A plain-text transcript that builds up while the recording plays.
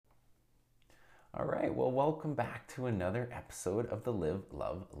All right, well, welcome back to another episode of the Live,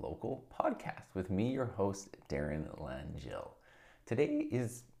 Love, Local podcast with me, your host, Darren Langille. Today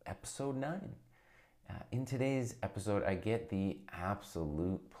is episode 9. In today's episode, I get the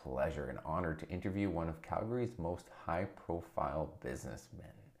absolute pleasure and honor to interview one of Calgary's most high profile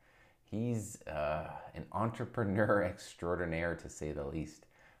businessmen. He's an entrepreneur extraordinaire, to say the least,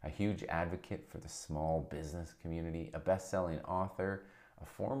 a huge advocate for the small business community, a best selling author, a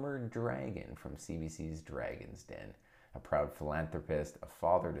former dragon from CBC's Dragon's Den, a proud philanthropist, a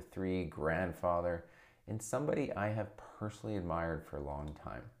father to 3, grandfather, and somebody I have personally admired for a long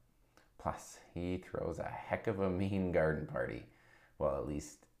time. Plus, he throws a heck of a mean garden party. Well, at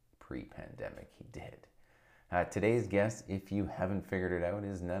least pre-pandemic he did. Today's guest, if you haven't figured it out,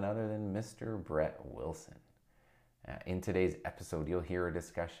 is none other than Mr. Brett Wilson. In today's episode, you'll hear a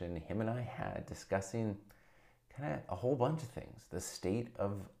discussion him and I had discussing kind of a whole bunch of things. The state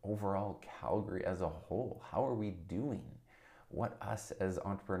of overall Calgary as a whole. How are we doing? What us as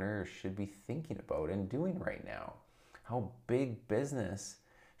entrepreneurs should be thinking about and doing right now. How big business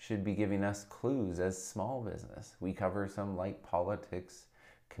should be giving us clues as small business. We cover some light politics,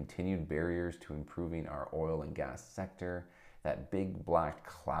 continued barriers to improving our oil and gas sector, that big black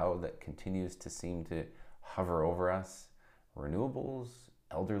cloud that continues to seem to hover over us, renewables,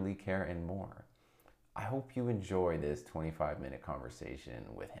 elderly care, and more. I hope you enjoy this 25-minute conversation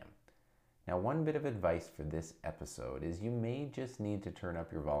with him. Now, one bit of advice for this episode is you may just need to turn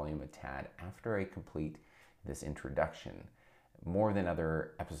up your volume a tad after I complete this introduction, more than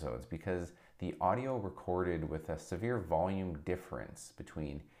other episodes, because the audio recorded with a severe volume difference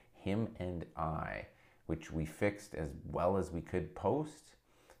between him and I, which we fixed as well as we could post.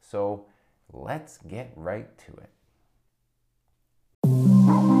 So let's get right to it.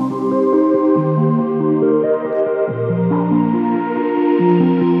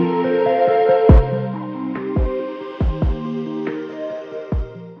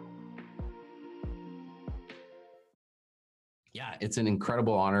 Yeah, it's an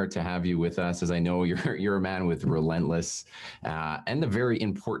incredible honor to have you with us, as I know you're a man with relentless and a very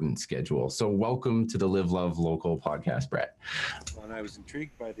important schedule. So welcome to the Live, Love, Local podcast, Brett. Well, and I was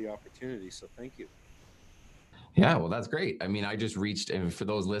intrigued by the opportunity, so thank you. Yeah, well, that's great. I mean, I just reached, and for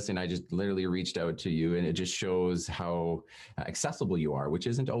those listening, I just literally reached out to you, and it just shows how accessible you are, which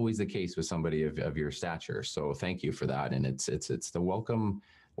isn't always the case with somebody of your stature. So thank you for that. And it's the welcome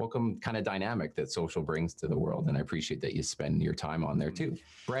kind of dynamic that social brings to the world. And I appreciate that you spend your time on there too.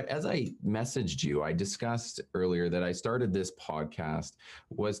 Brett, as I messaged you, I discussed earlier that I started this podcast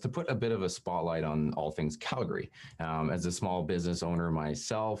was to put a bit of a spotlight on all things Calgary. As a small business owner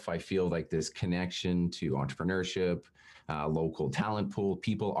myself, I feel like this connection to entrepreneurship, local talent pool,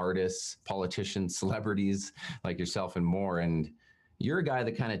 people, artists, politicians, celebrities like yourself and more. And you're a guy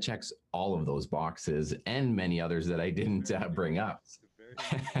that kind of checks all of those boxes and many others that I didn't bring up.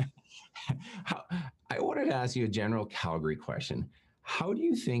 I wanted to ask you a general Calgary question. How do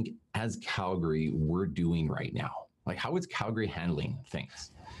you think, as Calgary, we're doing right now? Like, how is Calgary handling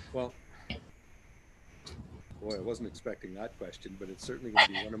things? Well, boy, I wasn't expecting that question, but it's certainly going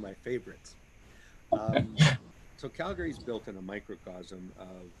to be one of my favorites. So Calgary's built in a microcosm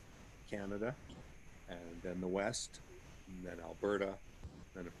of Canada, and then the West, and then Alberta,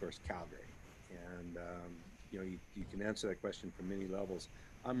 and of course Calgary. And you can answer that question from many levels.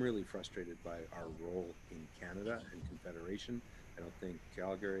 I'm really frustrated by our role in Canada and Confederation. I don't think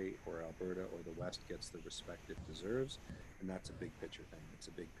Calgary or Alberta or the West gets the respect it deserves, and that's a big picture thing. It's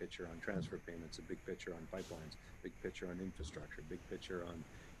a big picture on transfer payments, a big picture on pipelines, big picture on infrastructure, big picture on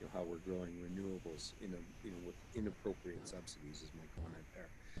how we're growing renewables with inappropriate subsidies is my comment there.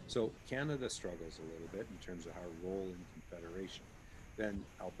 So Canada struggles a little bit in terms of our role in Confederation. Then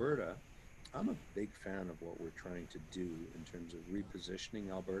Alberta, I'm a big fan of what we're trying to do in terms of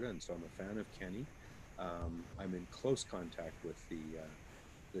repositioning Alberta, and so I'm a fan of Kenny. I'm in close contact with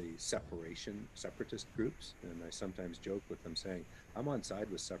the separatist groups, and I sometimes joke with them saying, I'm on side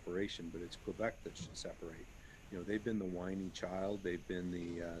with separation, but it's Quebec that should separate. They've been the whiny child, they've been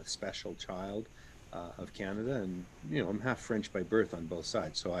the special child of Canada, and I'm half French by birth on both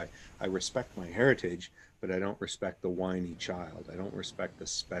sides, so I respect my heritage, but I don't respect the whiny child. I don't respect the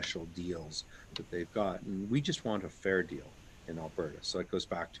special deals that they've got, and we just want a fair deal in Alberta. So it goes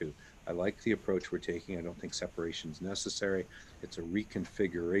back to, I like the approach we're taking. I don't think separation is necessary. It's a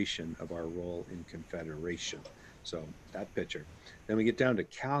reconfiguration of our role in Confederation. So that picture. Then we get down to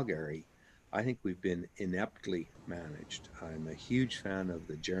Calgary. I think we've been ineptly managed. I'm a huge fan of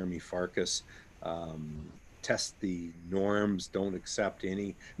the Jeremy Farkas test the norms, don't accept any.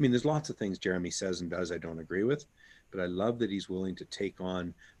 I mean, there's lots of things Jeremy says and does I don't agree with, but I love that he's willing to take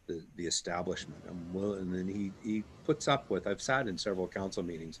on the establishment. And then he puts up with. I've sat in several council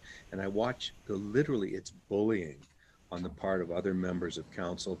meetings, and I watch literally it's bullying on the part of other members of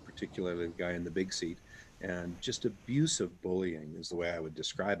council, particularly the guy in the big seat, and just abusive bullying is the way I would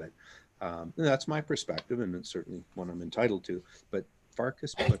describe it. And that's my perspective, and it's certainly one I'm entitled to. But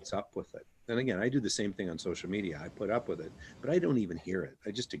Farkas puts up with it. And again, I do the same thing on social media. I put up with it, but I don't even hear it.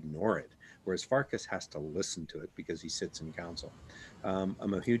 I just ignore it. Whereas Farkas has to listen to it because he sits in council.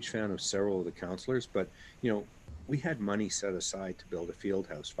 I'm a huge fan of several of the councillors, but we had money set aside to build a field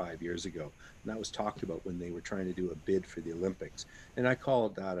house 5 years ago, and that was talked about when they were trying to do a bid for the Olympics. And I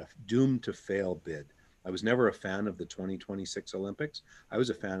called that a doomed to fail bid. I was never a fan of the 2026 Olympics. I was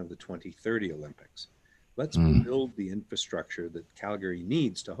a fan of the 2030 Olympics. Let's build the infrastructure that Calgary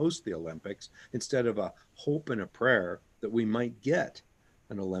needs to host the Olympics instead of a hope and a prayer that we might get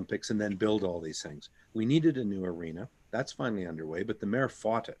an Olympics and then build all these things. We needed a new arena. That's finally underway, but the mayor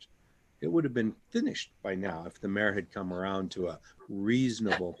fought it. It would have been finished by now if the mayor had come around to a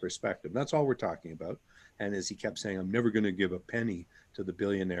reasonable perspective. That's all we're talking about. And as he kept saying, I'm never going to give a penny to the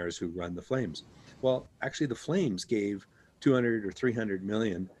billionaires who run the Flames. Well, actually, the Flames gave 200 or 300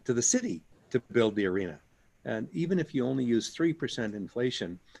 million to the city to build the arena. And even if you only use 3%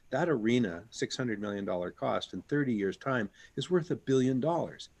 inflation, that arena, $600 million cost in 30 years' time is worth $1 billion.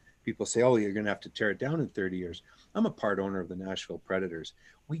 People say, oh, you're going to have to tear it down in 30 years. I'm a part owner of the Nashville Predators.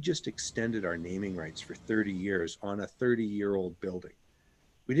 We just extended our naming rights for 30 years on a 30-year-old building.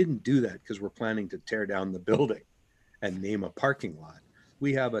 We didn't do that because we're planning to tear down the building and name a parking lot.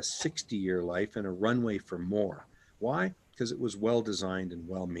 We have a 60-year life and a runway for more. Why? Because it was well designed and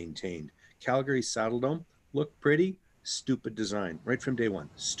well maintained. Calgary's Saddledome looked pretty, stupid design right from day one.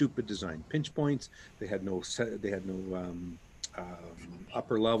 Stupid design. Pinch points. They had no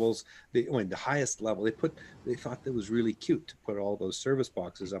upper levels. The highest level. They thought that was really cute to put all those service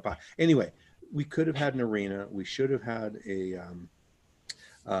boxes up high. Anyway, we could have had an arena. We should have had a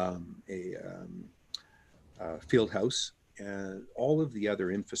field house and all of the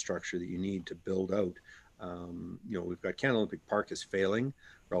other infrastructure that you need to build out. We've got Canada Olympic Park is failing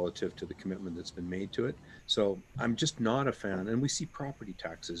relative to the commitment that's been made to it. So I'm just not a fan. And we see property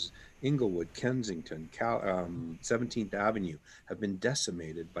taxes, Inglewood, Kensington, 17th Avenue have been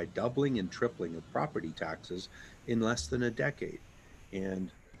decimated by doubling and tripling of property taxes in less than a decade.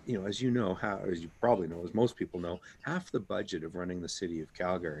 And as you probably know, as most people know, half the budget of running the city of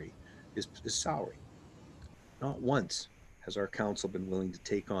Calgary is salary. Not once has our council been willing to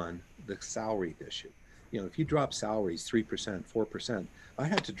take on the salary issue. If you drop salaries 3%, 4%, I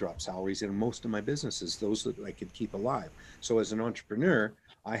had to drop salaries in most of my businesses, those that I could keep alive. So as an entrepreneur,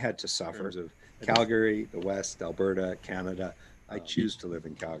 I had to suffer of Calgary, the West, Alberta, Canada. I choose to live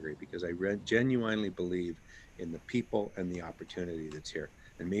in Calgary because I genuinely believe in the people and the opportunity that's here.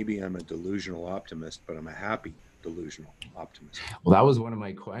 And maybe I'm a delusional optimist, but I'm a happy delusional optimist. Well, that was one of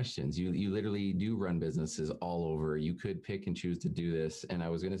my questions. You literally do run businesses all over. You could pick and choose to do this. And I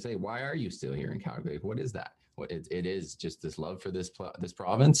was going to say, why are you still here in Calgary? What is that? It is just this love for this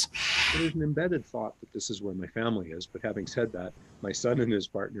province. There's an embedded thought that this is where my family is. But having said that, my son and his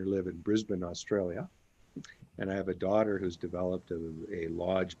partner live in Brisbane, Australia. And I have a daughter who's developed a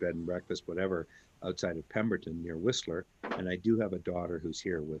lodge, bed and breakfast, whatever, outside of Pemberton near Whistler. And I do have a daughter who's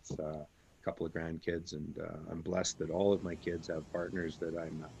here with couple of grandkids, and I'm blessed that all of my kids have partners that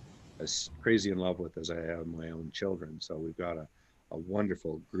I'm as crazy in love with as I have my own children. So we've got a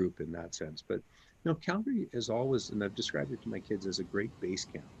wonderful group in that sense. But Calgary is always, and I've described it to my kids as a great base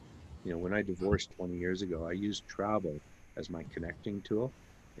camp. When I divorced 20 years ago, I used travel as my connecting tool.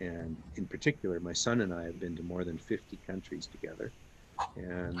 And in particular, my son and I have been to more than 50 countries together.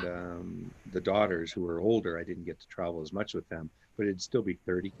 And the daughters who are older, I didn't get to travel as much with them, but it'd still be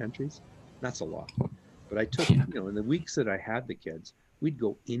 30 countries. That's a lot. But I took, in the weeks that I had the kids, we'd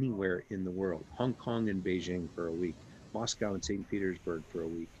go anywhere in the world, Hong Kong and Beijing for a week, Moscow and St. Petersburg for a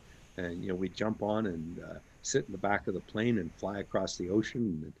week. And, we'd jump on and sit in the back of the plane and fly across the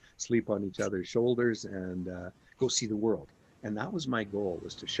ocean and sleep on each other's shoulders and go see the world. And that was my goal,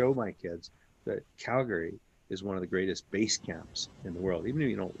 was to show my kids that Calgary is one of the greatest base camps in the world. Even if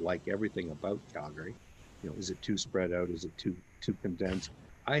you don't like everything about Calgary, is it too spread out? Is it too condensed?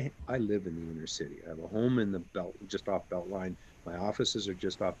 I live in the inner city. I have a home in the belt, just off Beltline. My offices are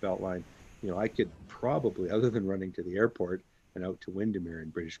just off Beltline. I could probably, other than running to the airport and out to Windermere in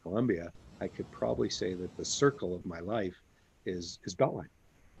British Columbia, I could probably say that the circle of my life is Beltline.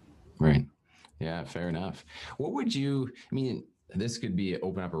 Right. Yeah, fair enough. What would you, this could be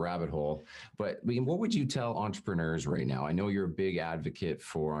open up a rabbit hole, but I mean, what would you tell entrepreneurs right now? I know you're a big advocate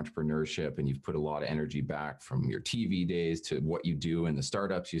for entrepreneurship and you've put a lot of energy back from your TV days to what you do and the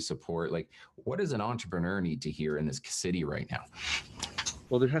startups you support. Like, what does an entrepreneur need to hear in this city right now?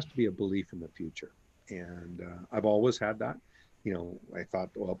 Well, there has to be a belief in the future. And I've always had that. I thought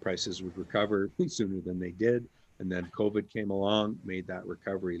oil prices would recover sooner than they did. And then COVID came along, made that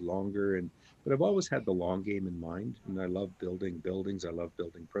recovery longer. But I've always had the long game in mind. And I love building buildings. I love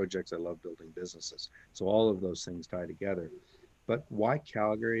building projects. I love building businesses. So all of those things tie together. But why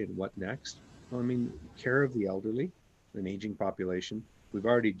Calgary and what next? Well, I mean, care of the elderly, an aging population. We've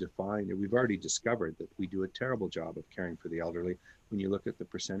already defined, and we've already discovered that we do a terrible job of caring for the elderly when you look at the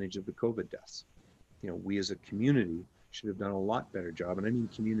percentage of the COVID deaths. We as a community should have done a lot better job, and I mean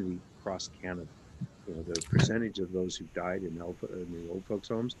community across Canada. The percentage of those who died in the old folks'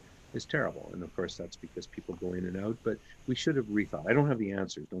 homes is terrible. And of course, that's because people go in and out, but we should have rethought. I don't have the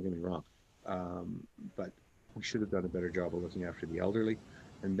answers, don't get me wrong. But we should have done a better job of looking after the elderly.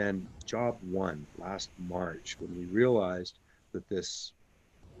 And then job one, last March, when we realized that this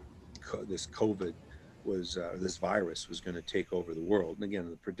COVID was, this virus was going to take over the world. And again,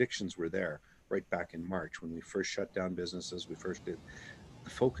 the predictions were there right back in March when we first shut down businesses. We first did the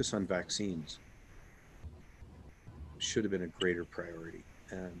focus on vaccines should have been a greater priority.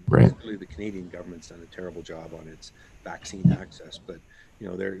 And clearly the Canadian government's done a terrible job on its vaccine access, but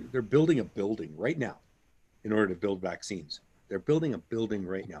they're building a building right now in order to build vaccines. They're building a building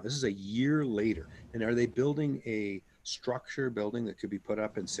right now. This is a year later. And are they building a structure building that could be put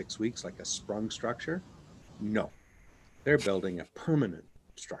up in 6 weeks, like a sprung structure? No, they're building a permanent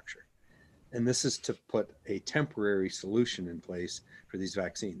structure. And this is to put a temporary solution in place for these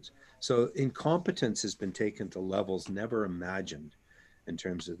vaccines. So incompetence has been taken to levels never imagined in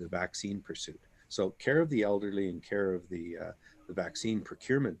terms of the vaccine pursuit. So care of the elderly and care of the vaccine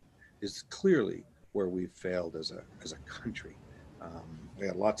procurement is clearly where we've failed as a country. We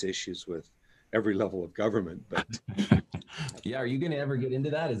had lots of issues with every level of government, but yeah, are you going to ever get into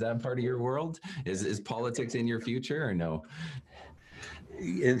that? Is that part of your world? Is politics in your future or no?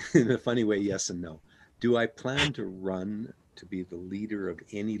 In a funny way, yes and no. Do I plan to run to be the leader of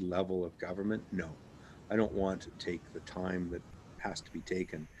any level of government? No. I don't want to take the time that has to be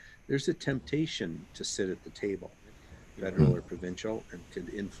taken. There's a temptation to sit at the table, federal or provincial, and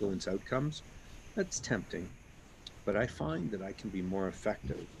could influence outcomes. That's tempting. But I find that I can be more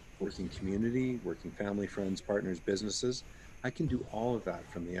effective working community, working family, friends, partners, businesses. I can do all of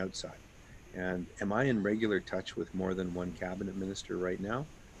that from the outside. And am I in regular touch with more than one cabinet minister right now?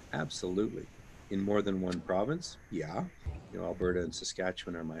 Absolutely. In more than one province? Yeah. Alberta and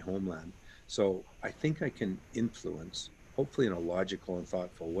Saskatchewan are my homeland. So I think I can influence, hopefully in a logical and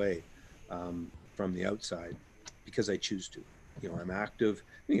thoughtful way, from the outside because I choose to. I'm active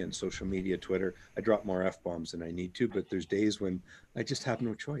in social media, Twitter. I drop more F-bombs than I need to, but there's days when I just have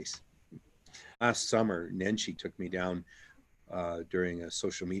no choice. Last summer, Nenshi took me down during a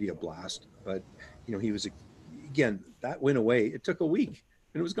social media blast, but he was, again, that went away. It took a week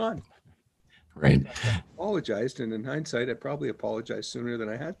and it was gone. Right. I apologized, and in hindsight, I probably apologized sooner than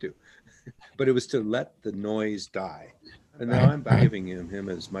I had to, but it was to let the noise die. And now I'm back giving him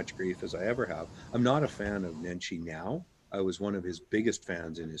as much grief as I ever have. I'm not a fan of Nenshi now. I was one of his biggest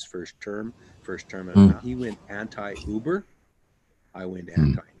fans in his first term. And he went anti-Uber. I went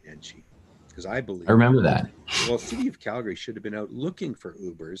anti-Nenshi because I believe. I remember that. Well, City of Calgary should have been out looking for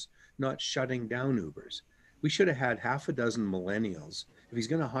Ubers, not shutting down Ubers. We should have had half a dozen millennials. If he's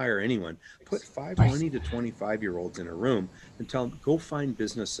going to hire anyone, put 20 to 25-year-olds in a room and tell them, go find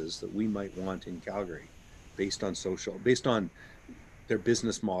businesses that we might want in Calgary based on their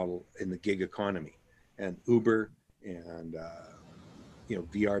business model in the gig economy. And Uber and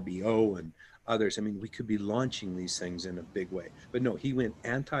VRBO and others. I mean, we could be launching these things in a big way. But no, he went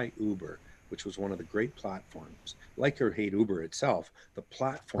anti-Uber, which was one of the great platforms. Like or hate Uber itself, the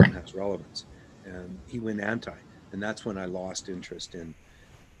platform has relevance. And he went anti. And that's when I lost interest in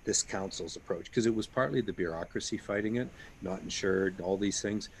this council's approach, because it was partly the bureaucracy fighting it, not insured, all these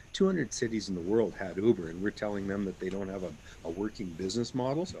things. 200 cities in the world had Uber, and we're telling them that they don't have a working business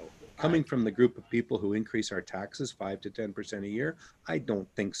model. So coming from the group of people who increase our taxes 5 to 10% a year, I don't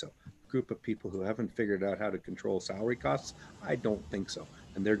think so. Group of people who haven't figured out how to control salary costs, I don't think so.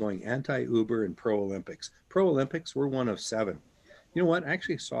 And they're going anti-Uber and pro-Olympics. Pro-Olympics, we're one of 7. You know what? I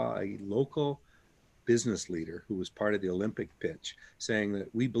actually saw a local business leader who was part of the Olympic pitch saying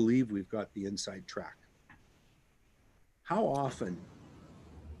that we believe we've got the inside track. How often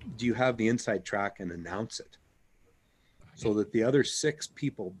do you have the inside track and announce it so that the other 6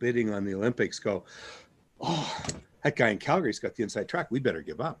 people bidding on the Olympics go, oh, That guy in Calgary's got the inside track. We better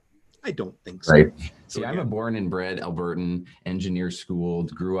give up. I don't think so. Right. So See, I'm a born and bred Albertan, engineer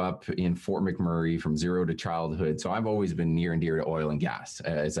schooled, grew up in Fort McMurray from zero to childhood. So I've always been near and dear to oil and gas,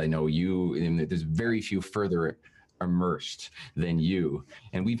 as I know you, and there's very few further immersed than you.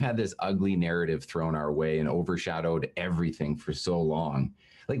 And we've had this ugly narrative thrown our way and overshadowed everything for so long.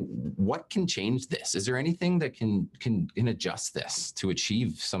 Like, what can change this? Is there anything that can adjust this to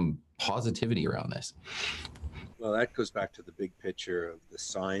achieve some positivity around this? Well, that goes back to the big picture of the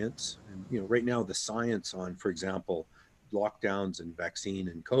science. And, right now, the science on, for example, lockdowns and vaccine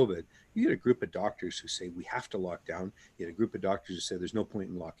and COVID, you get a group of doctors who say we have to lock down. You get a group of doctors who say there's no point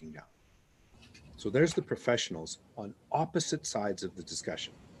in locking down. So there's the professionals on opposite sides of the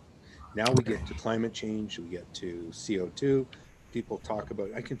discussion. Now we get to climate change, we get to CO2. People talk about,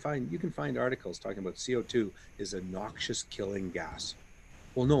 you can find articles talking about CO2 is a noxious killing gas.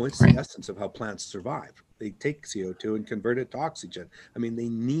 Well, no, it's the essence of how plants survive. They take CO2 and convert it to oxygen. I mean, they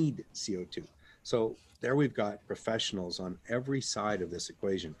need CO2. So there we've got professionals on every side of this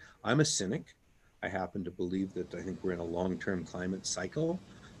equation. I'm a cynic. I happen to believe that I think we're in a long-term climate cycle.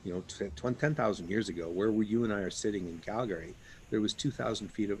 10,000 years ago, where you and I are sitting in Calgary, there was 2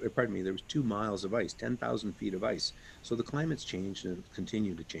 miles of ice, 10,000 feet of ice. So the climate's changed and it'll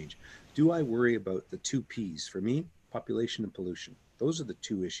continue to change. Do I worry about the two P's? For me, population and pollution. Those are the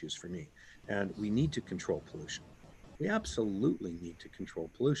two issues for me. And we need to control pollution. We absolutely need to control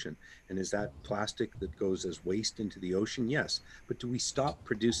pollution. And is that plastic that goes as waste into the ocean? Yes. But do we stop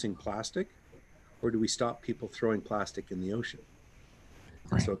producing plastic, or do we stop people throwing plastic in the ocean?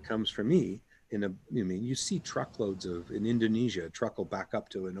 And so it comes for me you see truckloads in Indonesia, a truck will back up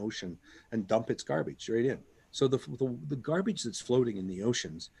to an ocean and dump its garbage right in. So the garbage that's floating in the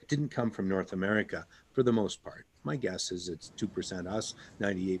oceans didn't come from North America for the most part. My guess is it's 2% us,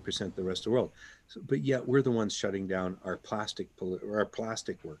 98% the rest of the world. But yet we're the ones shutting down our plastic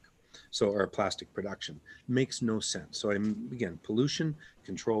work. So our plastic production makes no sense. So pollution,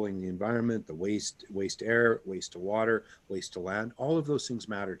 controlling the environment, the waste air, waste to water, waste to land, all of those things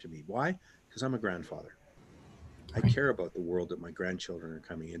matter to me. Why? Because I'm a grandfather. I care about the world that my grandchildren are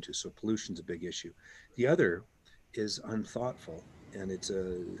coming into. So pollution's a big issue. The other is unthoughtful, and it's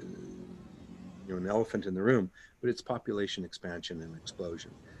an elephant in the room, but it's population expansion and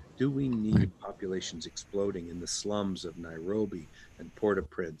explosion. Do we need populations exploding in the slums of Nairobi and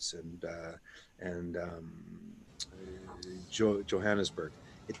Port-au-Prince and Johannesburg?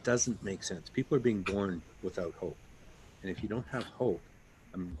 It doesn't make sense. People are being born without hope. And if you don't have hope,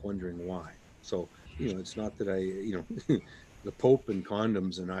 I'm wondering why. So, it's not that the Pope and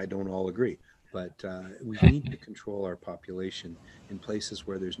condoms and I don't all agree, but we need to control our population in places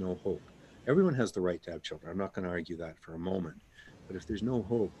where there's no hope. Everyone has the right to have children. I'm not going to argue that for a moment. But if there's no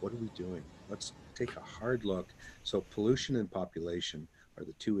hope, what are we doing? Let's take a hard look. So pollution and population are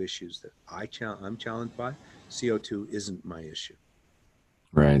the two issues that I'm challenged by. CO2 isn't my issue.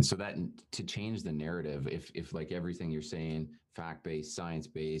 Right. So that to change the narrative, if like everything you're saying, fact-based,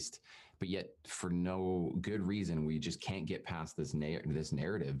 science-based, but yet for no good reason, we just can't get past this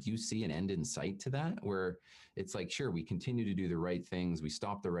narrative. Do you see an end in sight to that, where it's like, sure, we continue to do the right things, we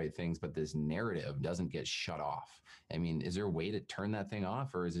stop the right things, but this narrative doesn't get shut off? I mean, is there a way to turn that thing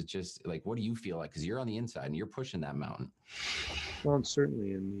off, or is it just like, what do you feel like? Because you're on the inside and you're pushing that mountain. Well,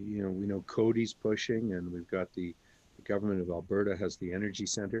 certainly, and we know Cody's pushing, and we've got the government of Alberta has the Energy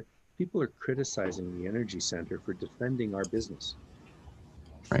Centre. People are criticizing the Energy Centre for defending our business.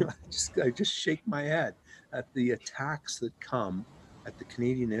 Right. I just shake my head at the attacks that come at the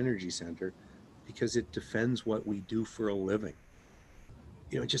Canadian Energy Centre because it defends what we do for a living.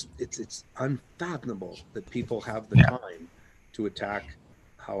 It's unfathomable that people have the time to attack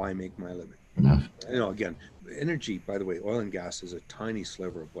how I make my living. Enough. Again, energy, by the way, oil and gas is a tiny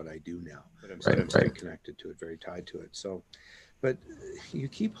sliver of what I do now, but I'm still connected to it, very tied to it. So, but you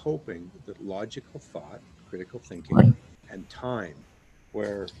keep hoping that logical thought, critical thinking, and time,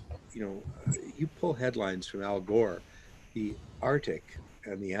 where, you pull headlines from Al Gore, the Arctic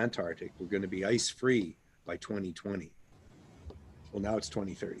and the Antarctic were going to be ice-free by 2020. Well, now it's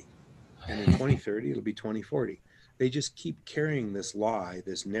 2030. And in 2030, it'll be 2040. They just keep carrying this lie,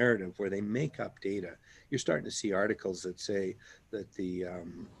 this narrative where they make up data. You're starting to see articles that say that the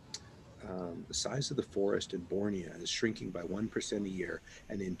size of the forest in Borneo is shrinking by 1% a year.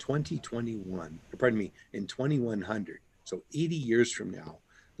 And in 2100, so 80 years from now,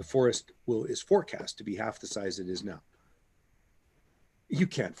 the forest is forecast to be half the size it is now. You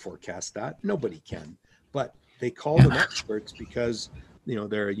can't forecast that. Nobody can. But they call them experts because,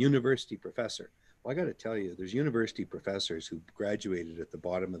 they're a university professor. Well, I got to tell you, there's university professors who graduated at the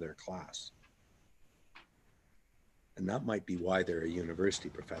bottom of their class. And that might be why they're a university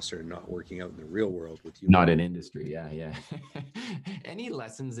professor and not working out in the real world with you. Not in industry. Yeah. Yeah. Any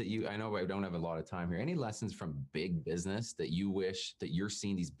lessons that I know I don't have a lot of time here. Any lessons from big business that you wish that you're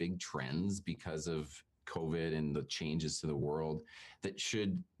seeing these big trends because of COVID and the changes to the world that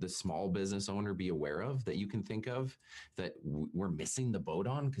should the small business owner be aware of, that you can think of, that we're missing the boat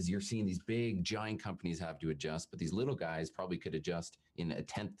on? Because you're seeing these big giant companies have to adjust, but these little guys probably could adjust in a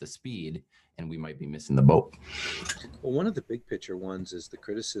tenth the speed, and we might be missing the boat. Well, one of the big picture ones is the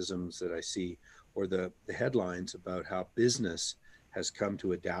criticisms that I see, or the headlines about how business has come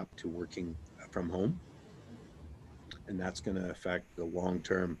to adapt to working from home. And that's going to affect the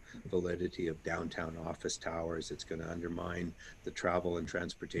long-term validity of downtown office towers. It's going to undermine the travel and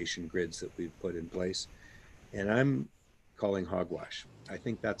transportation grids that we've put in place. And I'm calling hogwash. I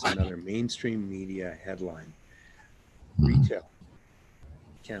think that's another mainstream media headline. Retail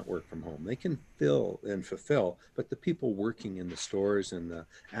can't work from home. They can fill and fulfill, but the people working in the stores and the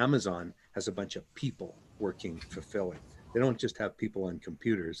Amazon has a bunch of people working, fulfilling. They don't just have people on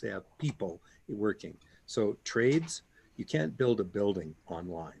computers, they have people working. So trades, you can't build a building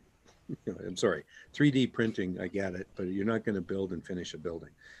online. I'm sorry, 3D printing, I get it, but you're not going to build and finish a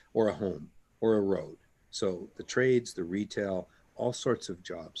building or a home or a road. So the trades, the retail, all sorts of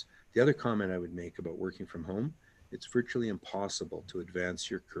jobs. The other comment I would make about working from home, it's virtually impossible to advance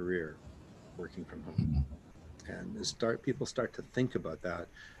your career working from home. And people start to think about that.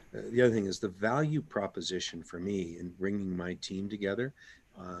 The other thing is the value proposition for me in bringing my team together.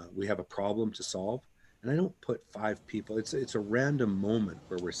 We have a problem to solve, and I don't put 5 people. It's a random moment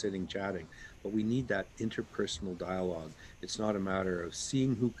where we're sitting chatting, but we need that interpersonal dialogue. It's not a matter of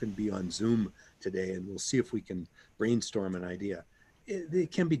seeing who can be on Zoom today, and we'll see if we can brainstorm an idea.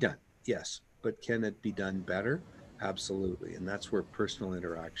 It can be done, yes, but can it be done better? Absolutely. And that's where personal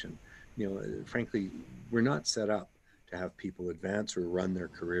interaction, frankly, we're not set up to have people advance or run their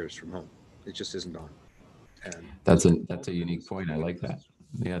careers from home. It just isn't on. And that's a unique point. I like that.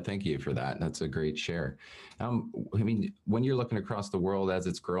 Yeah, thank you for that. That's a great share. I mean, when you're looking across the world as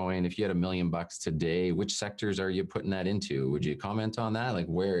it's growing, if you had $1 million today, which sectors are you putting that into? Would you comment on that? Like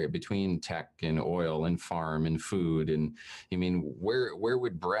where between tech and oil and farm and food? And I mean, where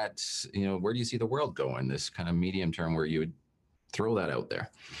would Brett, where do you see the world going this kind of medium term where you would throw that out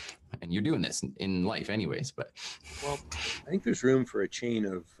there? And you're doing this in life anyways, but. Well, I think there's room for a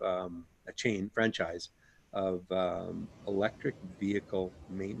franchise of electric vehicle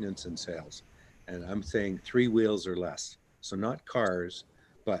maintenance and sales. And I'm saying 3 wheels or less. So not cars,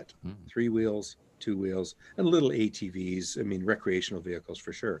 but 3 wheels, 2 wheels, and little ATVs. I mean, recreational vehicles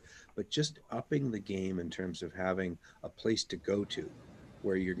for sure, but just upping the game in terms of having a place to go to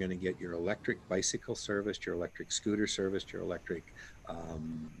where you're going to get your electric bicycle serviced, your electric scooter serviced, your electric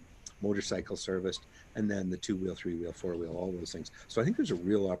motorcycle serviced, and then the 2-wheel, 3-wheel, 4-wheel, all those things. So I think there's a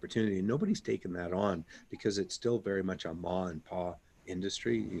real opportunity, and nobody's taken that on because it's still very much a ma and pa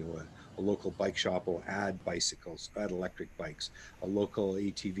industry. A local bike shop will add bicycles, add electric bikes. A local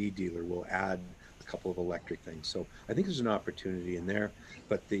ATV dealer will add a couple of electric things. So I think there's an opportunity in there,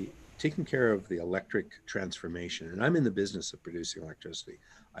 but taking care of the electric transformation, and I'm in the business of producing electricity.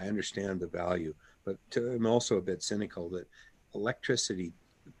 I understand the value, but I'm also a bit cynical that electric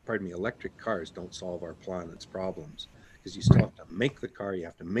cars don't solve our planet's problems, because you still have to make the car, you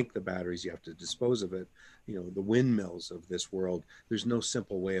have to make the batteries, you have to dispose of it. The windmills of this world, there's no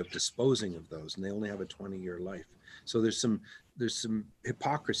simple way of disposing of those, and they only have a 20-year life. So there's some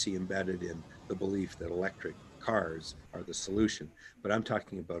hypocrisy embedded in the belief that electric cars are the solution, but I'm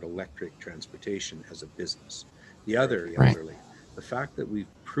talking about electric transportation as a business. The elderly, the fact that we've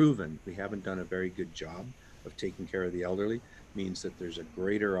proven we haven't done a very good job of taking care of the elderly means that there's a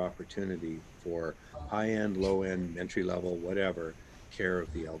greater opportunity for high-end, low-end, entry-level, whatever, care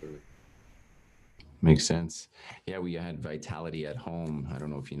of the elderly. Makes sense. Yeah, we had Vitality at Home. I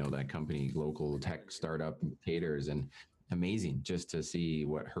don't know if you know that company, local tech startup caters, and amazing just to see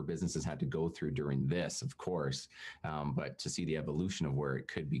what her businesses had to go through during this, of course, but to see the evolution of where it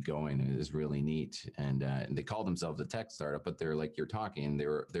could be going is really neat. And they call themselves a tech startup, but they're like you're talking,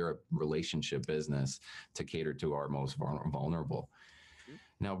 they're a relationship business to cater to our most vulnerable.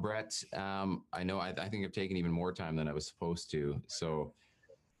 Now, Brett, I know I think I've taken even more time than I was supposed to,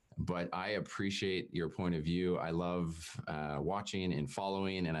 but I appreciate your point of view. I love watching and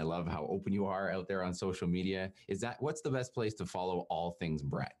following, and I love how open you are out there on social media. What's the best place to follow all things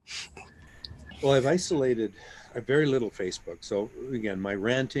Brett? Well, I've very little Facebook. So again, my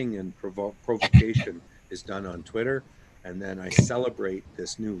ranting and provocation is done on Twitter. And then I celebrate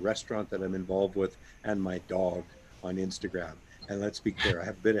this new restaurant that I'm involved with and my dog on Instagram. And let's be clear, I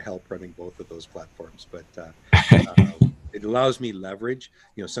have a bit of help running both of those platforms, but it allows me leverage.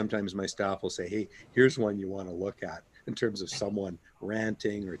 Sometimes my staff will say, hey, here's one you want to look at in terms of someone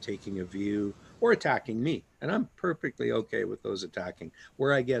ranting or taking a view or attacking me. And I'm perfectly okay with those attacking.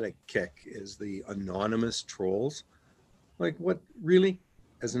 Where I get a kick is the anonymous trolls. Like, what, really?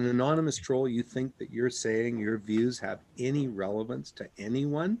 As an anonymous troll, you think that you're saying your views have any relevance to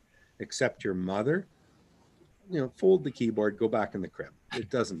anyone except your mother? Fold the keyboard, go back in the crib.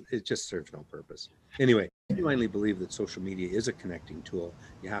 It just serves no purpose. Anyway, I genuinely believe that social media is a connecting tool.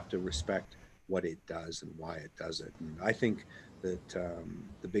 You have to respect what it does and why it does it. And I think that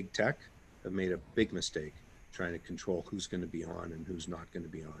the big tech have made a big mistake trying to control who's going to be on and who's not going to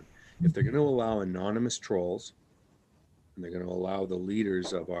be on. If they're going to allow anonymous trolls, and they're going to allow the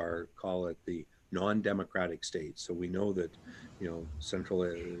leaders of our, call it the non-democratic states. So we know that,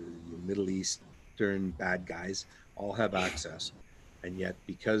 Central, Middle Eastern bad guys all have access. And yet,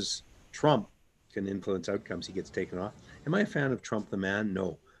 because Trump can influence outcomes, he gets taken off. Am I a fan of Trump the man?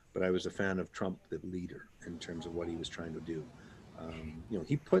 No. But I was a fan of Trump the leader in terms of what he was trying to do.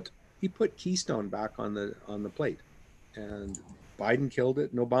 He put Keystone back on the plate, and Biden killed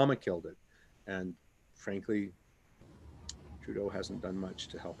it and Obama killed it. And frankly, Trudeau hasn't done much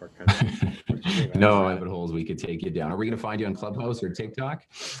to help our country. No rabbit holes we could take you down. Are we going to find you on Clubhouse or TikTok?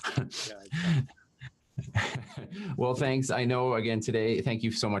 Well, thanks. I know, again, today, thank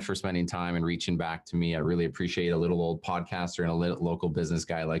you so much for spending time and reaching back to me. I really appreciate a little old podcaster and a local business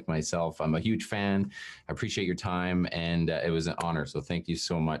guy like myself. I'm a huge fan. I appreciate your time, and it was an honor. So thank you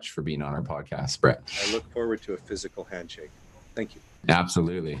so much for being on our podcast, Brett. I look forward to a physical handshake. Thank you.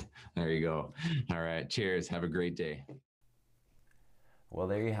 Absolutely. There you go. All right. Cheers. Have a great day. Well,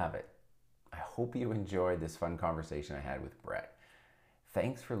 there you have it. I hope you enjoyed this fun conversation I had with Brett.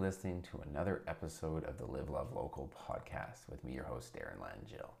 Thanks for listening to another episode of the Live, Love, Local podcast with me, your host, Darren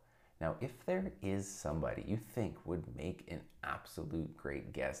Langill. Now, if there is somebody you think would make an absolute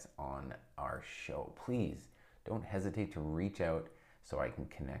great guest on our show, please don't hesitate to reach out so I can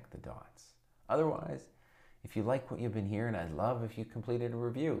connect the dots. Otherwise, if you like what you've been hearing, I'd love if you completed a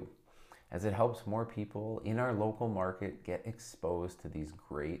review, as it helps more people in our local market get exposed to these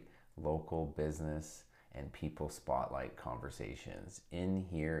great local business and people spotlight conversations in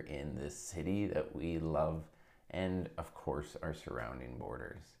here in this city that we love, and of course our surrounding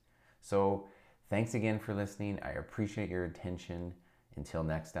borders. So thanks again for listening. I appreciate your attention. Until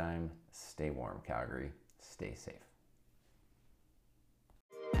next time, stay warm, Calgary. Stay safe.